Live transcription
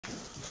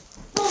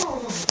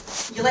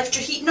You left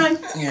your heating on?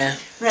 Yeah.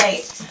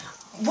 Right.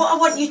 What I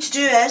want you to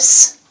do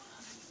is...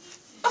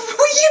 What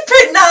are you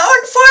putting that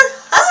on for?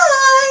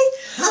 Hi!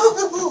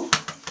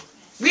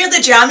 We're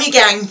the Jammy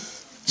Gang.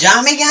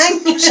 Jammy Gang?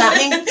 What's that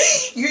mean?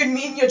 You and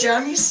me and your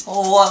jammies.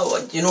 Oh,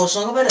 what, do you know a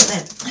song about it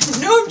then?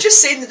 No, I'm just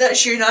saying that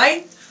that's you and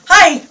I.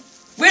 Hi!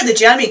 We're the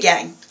Jammy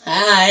Gang.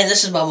 Hi,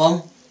 this is my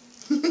mum.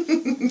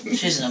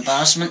 She's an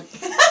embarrassment.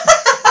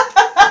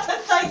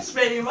 Thanks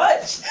very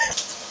much.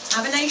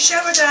 Have a nice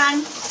shower,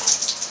 Dan.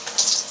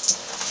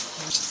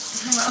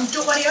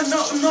 Don't worry, I'm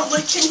not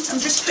looking. I'm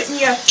just putting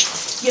your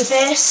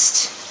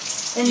vest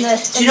in the.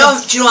 Do you know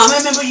what I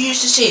remember you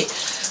used to say?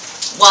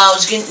 While I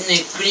was getting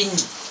the green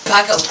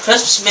packet of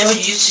crisps, remember you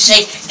used to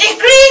say, the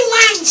green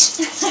ones!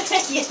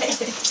 Yeah.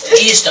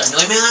 You used to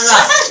annoy me like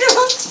that.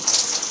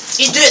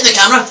 You do it in the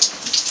camera.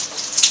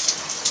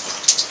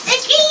 The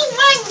green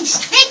ones!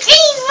 The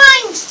green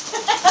ones!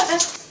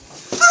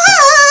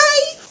 Hi!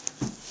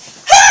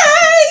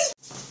 Hi!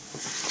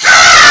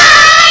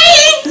 Hi!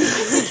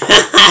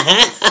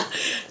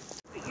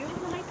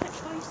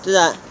 Do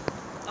that.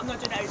 I'm not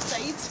doing it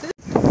outside.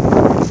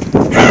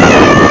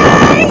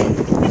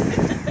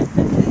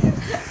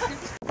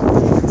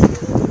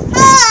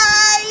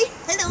 Hi!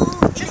 Hello!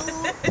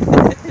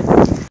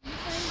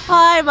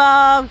 Hi,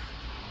 Mum.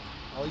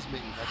 Always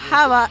making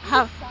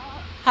videos.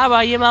 How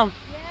are you, Mum?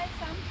 Yes,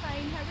 I'm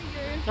fine. How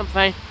are you? I'm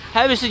fine.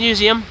 How was the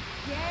museum?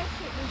 Yes,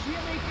 it was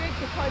really good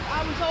because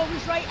I was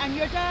always right and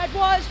your dad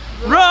was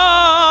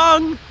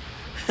Wrong!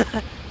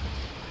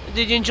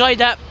 Did you enjoy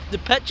the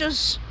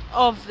pictures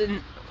of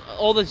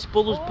all those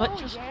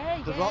pictures?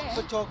 Yeah, The rock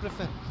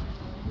photography.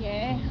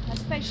 Yeah,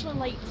 especially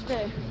like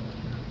the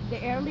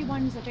early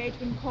ones of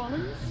Edwin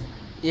Collins.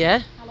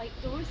 Yeah. I like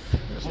those.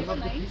 They were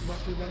nice.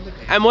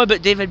 And what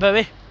about David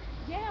Bowie?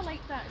 Yeah, I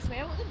like that as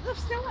well. They've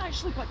still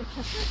actually got the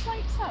Christmas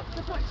lights up.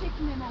 They've not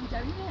taken them all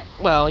down yet.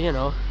 Well, you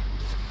know.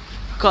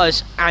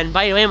 And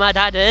by the way, my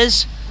dad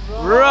is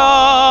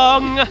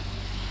wrong!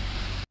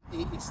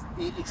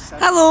 87.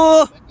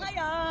 Hello!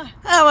 Hiya!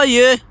 How are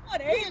you?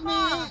 Alright,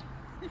 Ma.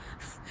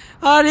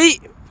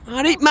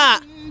 Alright,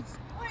 Matt. Look,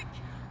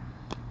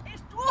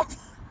 it's dwarf.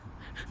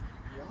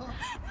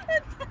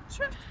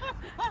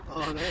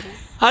 Alright.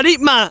 Alright,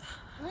 Matt.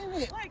 Hey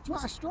mate,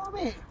 what a straw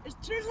mate. It's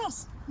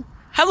trousers.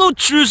 Hello,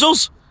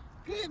 Troozles.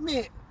 Great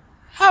mate.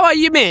 How are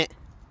you, mate?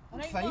 I'm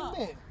Right, fine Ma.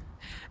 mate.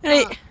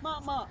 Right,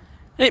 Ma.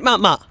 right,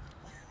 Matt.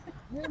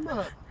 Yeah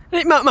mate.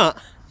 Right, Matt.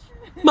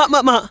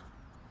 Matt.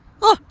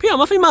 Oh, Peter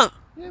Muffy, Matt.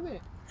 Yeah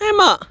mate. Hey,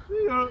 Matt.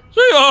 See ya.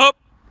 See ya.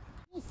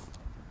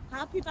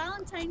 Happy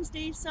Valentine's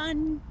Day,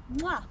 son.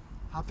 Mwah.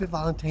 Happy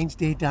Valentine's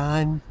Day,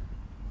 Dan.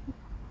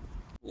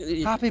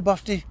 Happy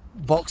birthday,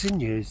 Boxing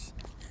News.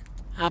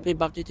 Happy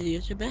birthday to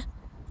you, Beth.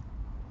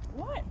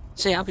 What?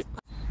 Say happy.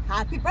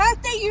 Happy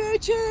birthday,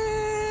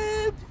 YouTube!